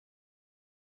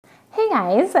Hey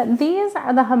guys, these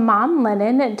are the Hammam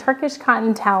linen Turkish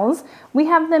cotton towels. We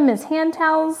have them as hand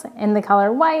towels in the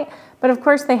color white, but of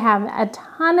course they have a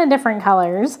ton of different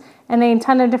colors and a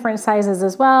ton of different sizes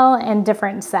as well and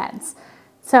different sets.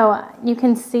 So you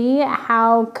can see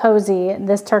how cozy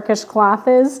this Turkish cloth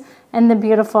is and the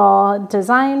beautiful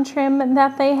design trim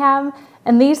that they have.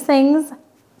 And these things,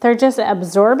 they're just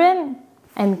absorbent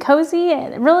and cozy,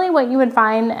 really what you would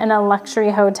find in a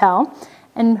luxury hotel.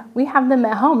 And we have them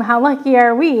at home. How lucky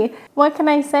are we? What can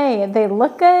I say? They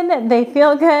look good, they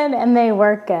feel good, and they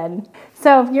work good.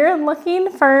 So if you're looking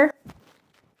for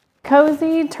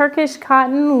cozy Turkish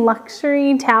cotton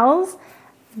luxury towels,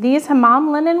 these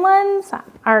Hammam linen ones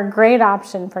are a great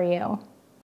option for you.